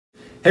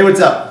Hey,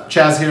 what's up?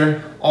 Chaz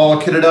here, all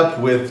kitted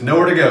up with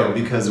nowhere to go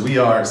because we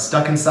are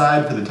stuck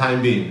inside for the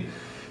time being.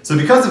 So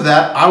because of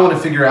that, I want to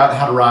figure out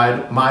how to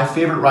ride my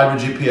favorite ride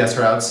with GPS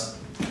routes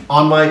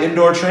on my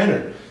indoor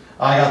trainer.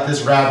 I got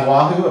this rad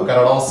Wahoo, I've got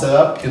it all set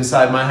up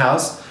inside my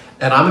house,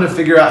 and I'm going to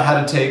figure out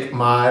how to take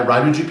my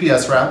ride with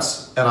GPS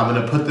routes and I'm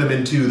going to put them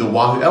into the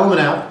Wahoo ELEMNT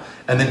app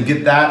and then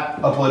get that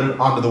uploaded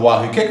onto the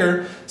Wahoo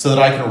Kickr so that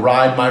I can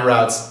ride my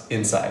routes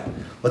inside.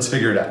 Let's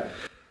figure it out.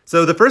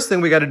 So the first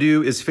thing we got to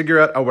do is figure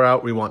out a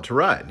route we want to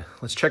ride.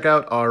 Let's check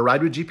out our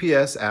Ride with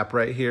GPS app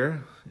right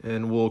here,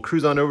 and we'll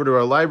cruise on over to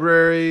our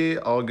library.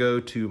 I'll go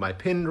to my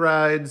pinned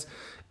rides,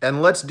 and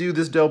let's do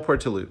this Del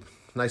Puerto loop.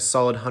 Nice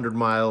solid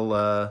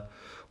 100-mile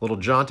little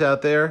jaunt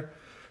out there.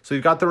 So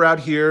we've got the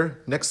route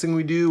here. Next thing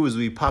we do is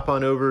we pop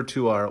on over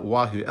to our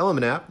Wahoo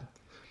ELEMNT app.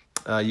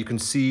 You can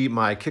see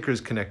my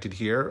Kickr's connected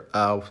here.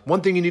 One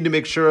thing you need to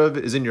make sure of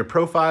is in your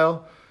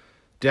profile,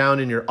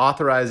 down in your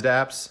authorized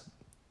apps,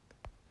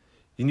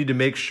 you need to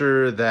make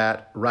sure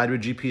that Ride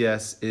with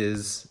GPS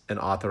is an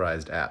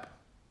authorized app.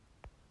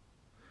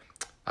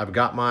 I've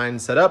got mine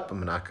set up.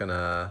 I'm not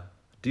gonna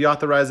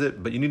deauthorize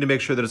it, but you need to make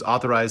sure that it's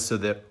authorized so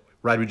that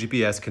Ride with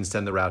GPS can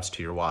send the routes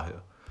to your Wahoo.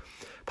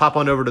 Pop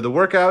on over to the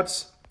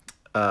workouts,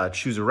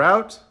 choose a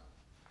route.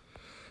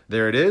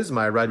 There it is,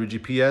 my Ride with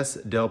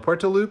GPS Del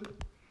Puerto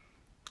loop.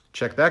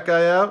 Check that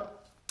guy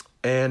out.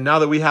 And now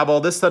that we have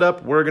all this set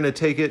up, we're gonna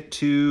take it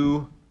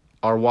to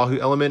our Wahoo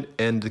ELEMNT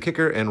and the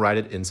Kickr and ride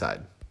it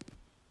inside.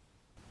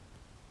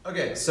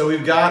 Okay, so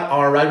we've got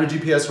our Ride with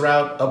GPS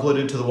route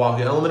uploaded to the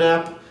Wahoo ELEMNT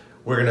app.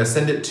 We're gonna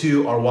send it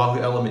to our Wahoo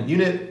ELEMNT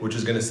unit, which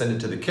is gonna send it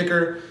to the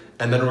Kickr,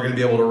 and then we're gonna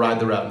be able to ride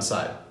the route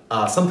inside.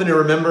 Something to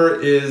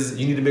remember is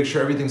you need to make sure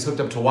everything's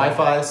hooked up to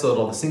Wi-Fi so that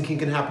all the syncing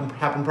can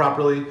happen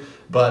properly.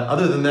 But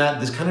other than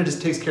that, this kind of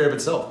just takes care of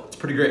itself. It's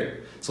pretty great.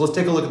 So let's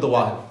take a look at the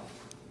Wahoo.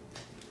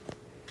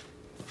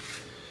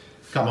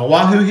 Got my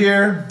Wahoo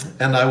here,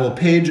 and I will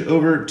page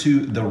over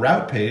to the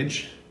route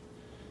page.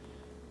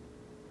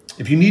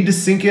 If you need to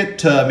sync it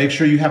to make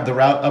sure you have the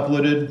route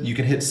uploaded, you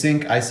can hit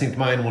sync. I synced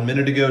mine 1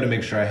 minute ago to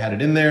make sure I had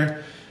it in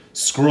there.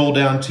 Scroll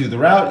down to the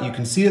route, you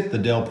can see it, the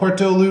Del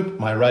Puerto loop,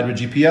 my Ride with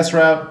GPS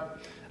route.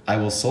 I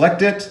will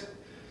select it,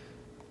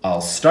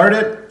 I'll start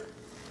it,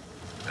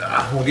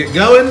 we'll get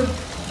going.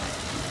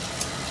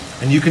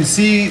 And you can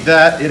see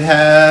that it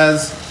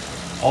has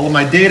all of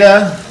my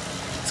data.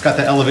 It's got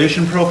the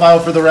elevation profile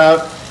for the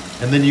route,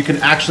 and then you can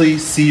actually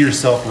see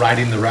yourself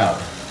riding the route.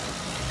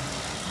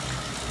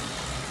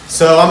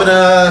 So I'm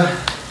gonna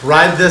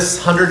ride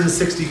this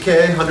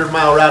 160K,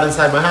 100-mile route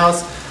inside my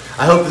house.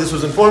 I hope this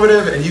was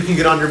informative and you can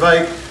get on your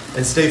bike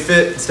and stay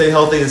fit, stay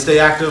healthy, and stay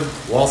active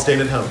while staying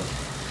at home.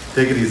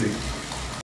 Take it easy.